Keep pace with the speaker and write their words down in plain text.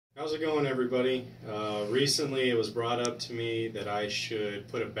How's it going, everybody? Recently it was brought up to me that I should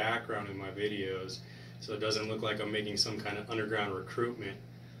put a background in my videos so it doesn't look like I'm making some kind of underground recruitment.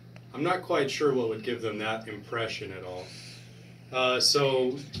 I'm not quite sure what would give them that impression at all.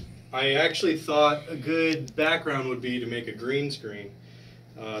 So I actually thought a good background would be to make a green screen.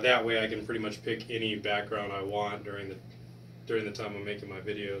 That way I can pretty much pick any background I want during the time I'm making my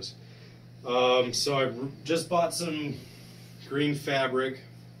videos. So I just bought some green fabric.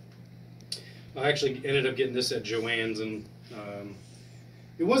 I actually ended up getting this at Joann's, and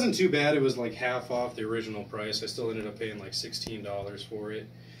it wasn't too bad. It was like half off the original price. I still ended up paying like $16 for it.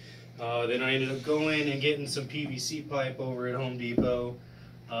 Then I ended up going and getting some PVC pipe over at Home Depot,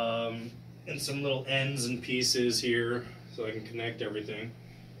 and some little ends and pieces here so I can connect everything.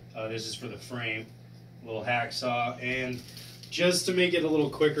 This is for the frame, a little hacksaw, and just to make it a little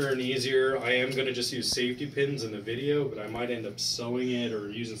quicker and easier, I am going to just use safety pins in the video, but I might end up sewing it or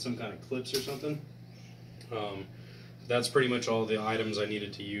using some kind of clips or something. That's pretty much all the items I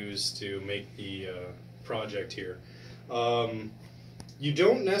needed to use to make the project here. You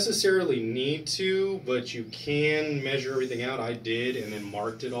don't necessarily need to, but you can measure everything out. I did, and then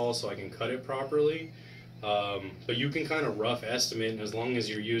marked it all so I can cut it properly. But you can kind of rough estimate, and as long as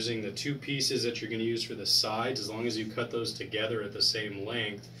you're using the two pieces that you're going to use for the sides, as long as you cut those together at the same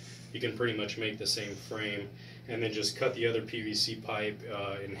length, you can pretty much make the same frame. And then just cut the other PVC pipe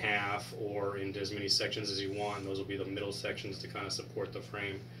in half or into as many sections as you want. Those will be the middle sections to kind of support the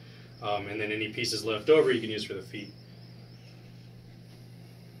frame. And then any pieces left over you can use for the feet.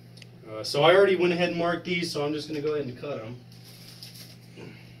 So I already went ahead and marked these, so I'm just going to go ahead and cut them.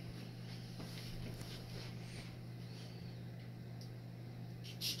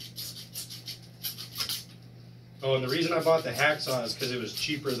 Oh, and the reason I bought the hacksaw is because it was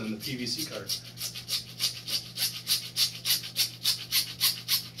cheaper than the PVC cutter.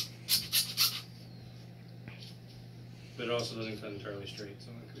 But it also doesn't cut entirely straight, so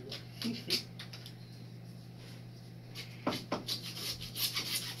that could be well.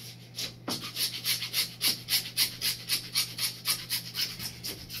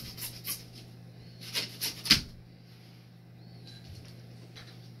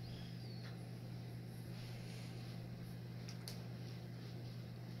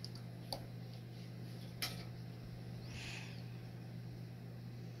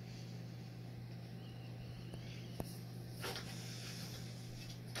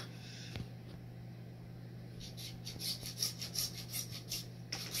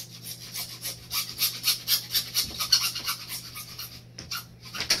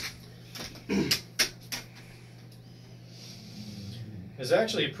 It's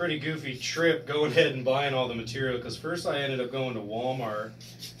actually a pretty goofy trip going ahead and buying all the material, because first I ended up going to Walmart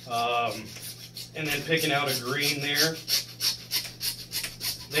and then picking out a green there.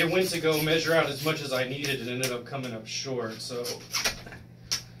 They went to go measure out as much as I needed and ended up coming up short, so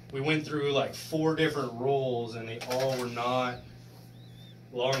we went through like 4 different rolls and they all were not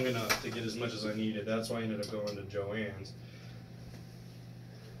long enough to get as much as I needed. That's why I ended up going to Joann's.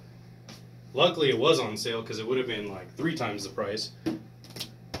 Luckily it was on sale, because it would have been like 3 times the price.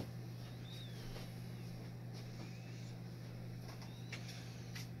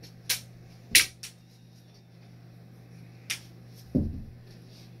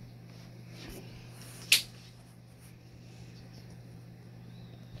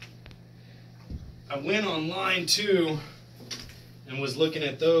 I went online too and was looking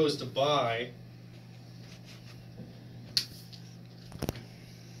at those to buy.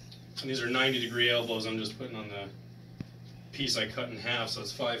 And these are 90-degree elbows I'm just putting on the piece I cut in half, so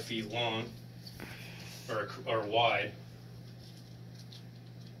it's 5 feet long or wide.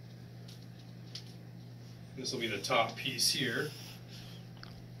 This will be the top piece here.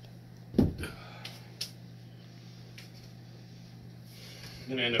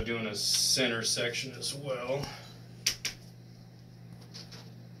 I'm going to end up doing a center section as well.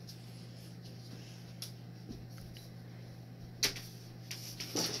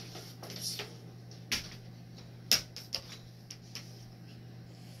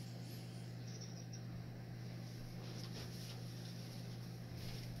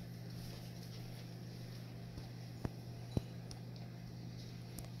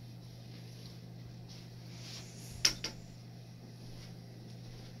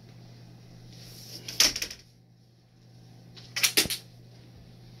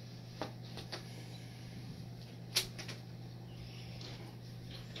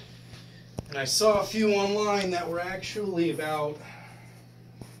 And I saw a few online that were actually about,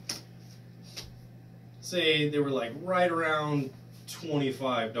 say they were like right around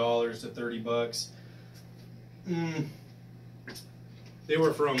 $25 to $30. They They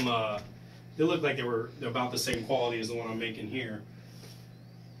were from, they looked like they were about the same quality as the one I'm making here.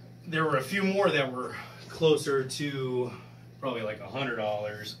 There were a few more that were closer to probably like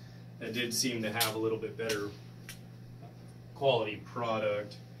 $100 that did seem to have a little bit better quality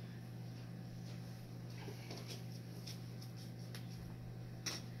product.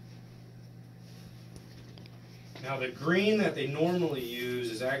 Now the green that they normally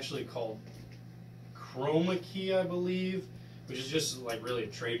use is actually called Chroma Key, I believe, which is just like really a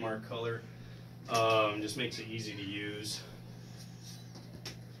trademark color. Just makes it easy to use.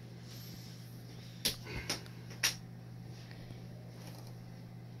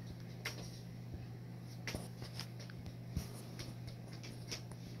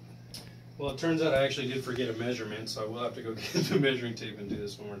 Well, it turns out I actually did forget a measurement, so I will have to go get the measuring tape and do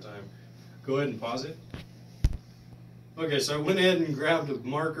this one more time. Go ahead and pause it. Okay, so I went ahead and grabbed a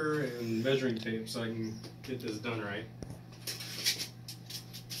marker and measuring tape so I can get this done right.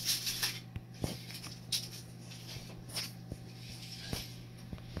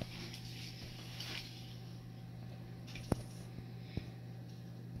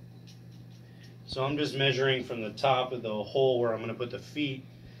 So I'm just measuring from the top of the hole where I'm going to put the feet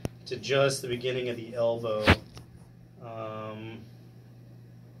to just the beginning of the elbow.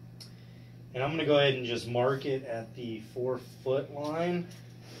 And I'm going to go ahead and just mark it at the 4-foot line.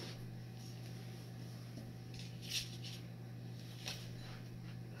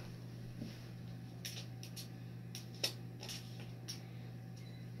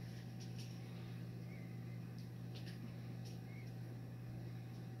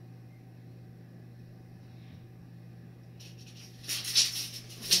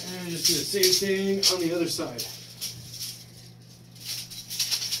 And just do the same thing on the other side.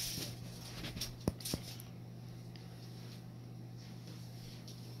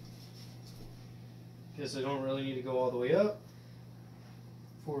 Guess I don't really need to go all the way up.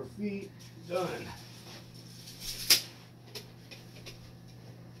 4 feet, done.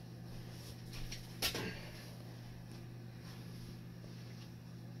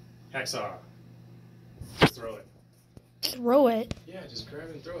 Hacksaw. Just throw it. Throw it? Yeah, just grab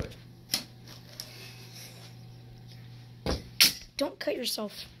it and throw it. Don't cut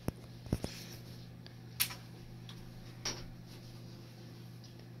yourself.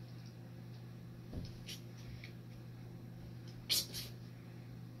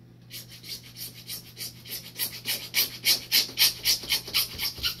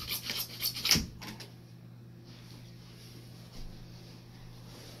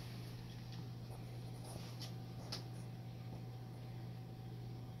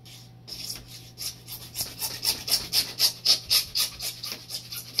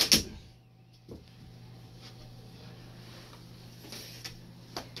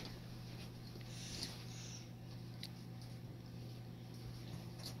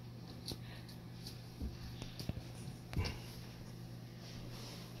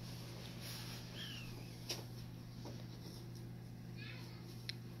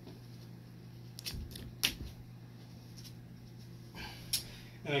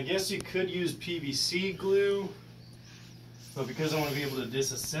 And I guess you could use PVC glue, but because I want to be able to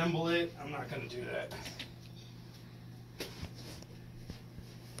disassemble it, I'm not going to do that.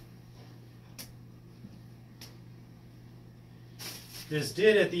 This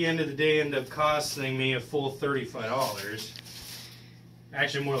did, at the end of the day, end up costing me a full $35.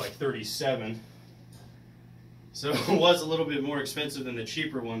 Actually, more like $37. So it was a little bit more expensive than the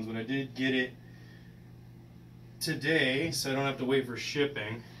cheaper ones, but I did get it today, so I don't have to wait for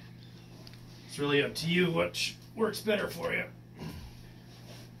shipping. It's really up to you what works better for you.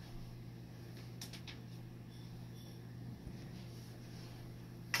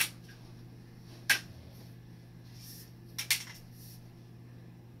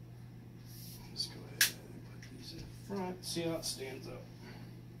 Let's go ahead and put these in front, see how it stands up.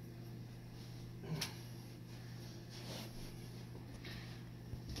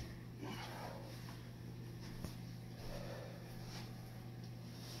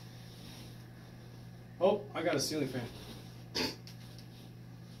 Oh, I got a ceiling fan.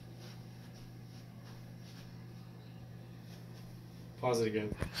 Pause it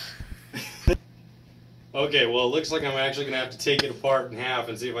again. Okay, well, it looks like I'm actually going to have to take it apart in half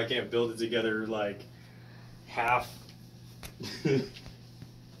and see if I can't build it together like half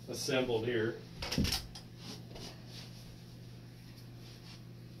assembled here.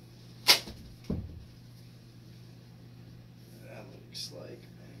 That looks like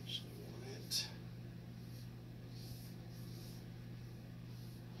I actually want it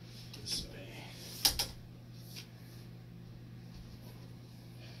this way.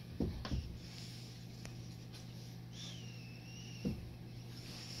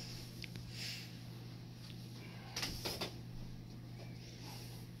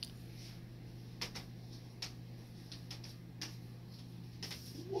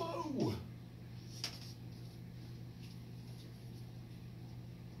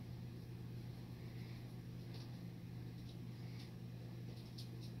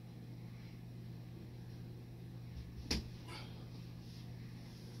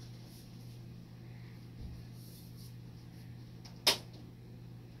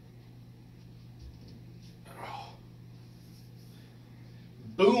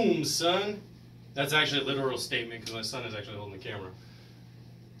 Boom, son. That's actually a literal statement because my son is actually holding the camera.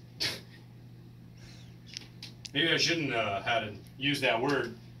 Maybe I shouldn't have to use that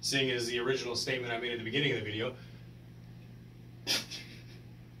word, seeing as the original statement I made at the beginning of the video.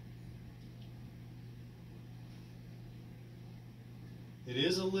 It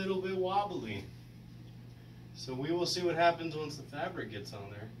is a little bit wobbly. So we will see what happens once the fabric gets on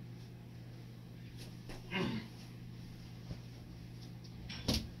there.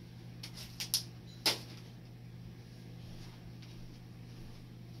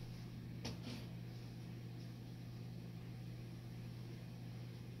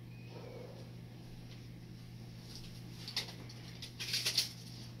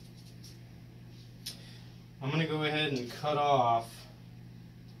 I'm going to go ahead and cut off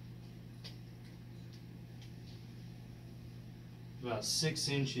about 6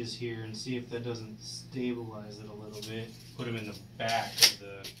 inches here and see if that doesn't stabilize it a little bit. Put them in the back of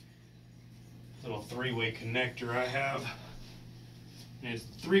the little 3-way connector I have. And it's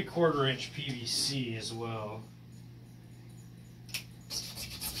 3/4 inch PVC as well.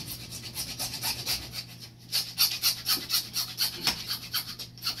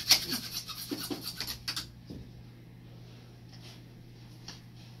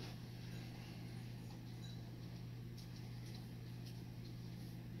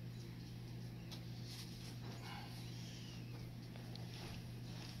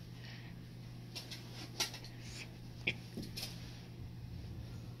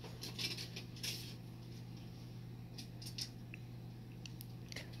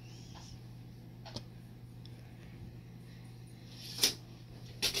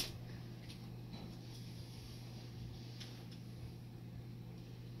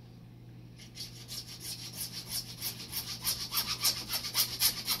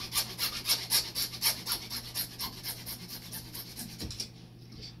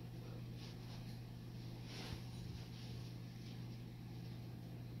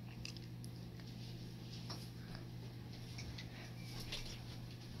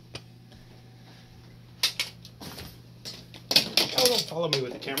 Oh, don't follow me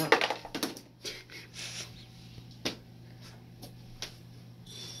with the camera.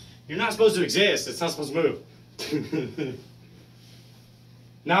 You're not supposed to exist. It's not supposed to move.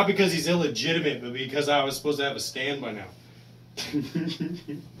 Not because he's illegitimate, but because I was supposed to have a stand by now.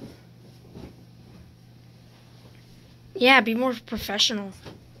 Yeah, be more professional.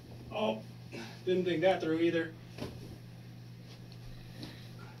 Oh, didn't think that through either.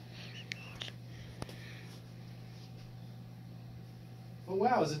 Oh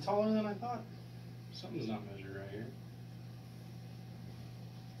wow, is it taller than I thought? Something's not measured right here.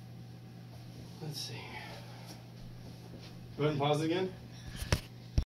 Let's see. Go ahead and pause it again.